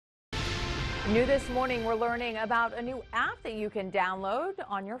New this morning, we're learning about a new app that you can download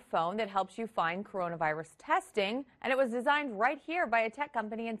on your phone that helps you find coronavirus testing, and it was designed right here by a tech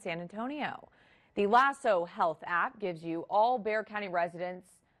company in San Antonio. The Laso Health app gives you all Bexar County residents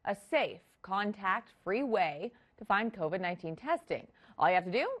a safe, contact-free way to find COVID-19 testing. All you have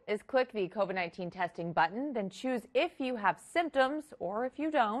to do is click the COVID-19 testing button, then choose if you have symptoms or if you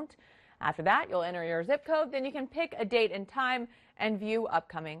don't. After that, you'll enter your zip code, then you can pick a date and time and view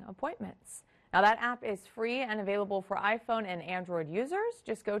upcoming appointments. Now, that app is free and available for iPhone and Android users.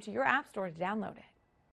 Just go to your app store to download it.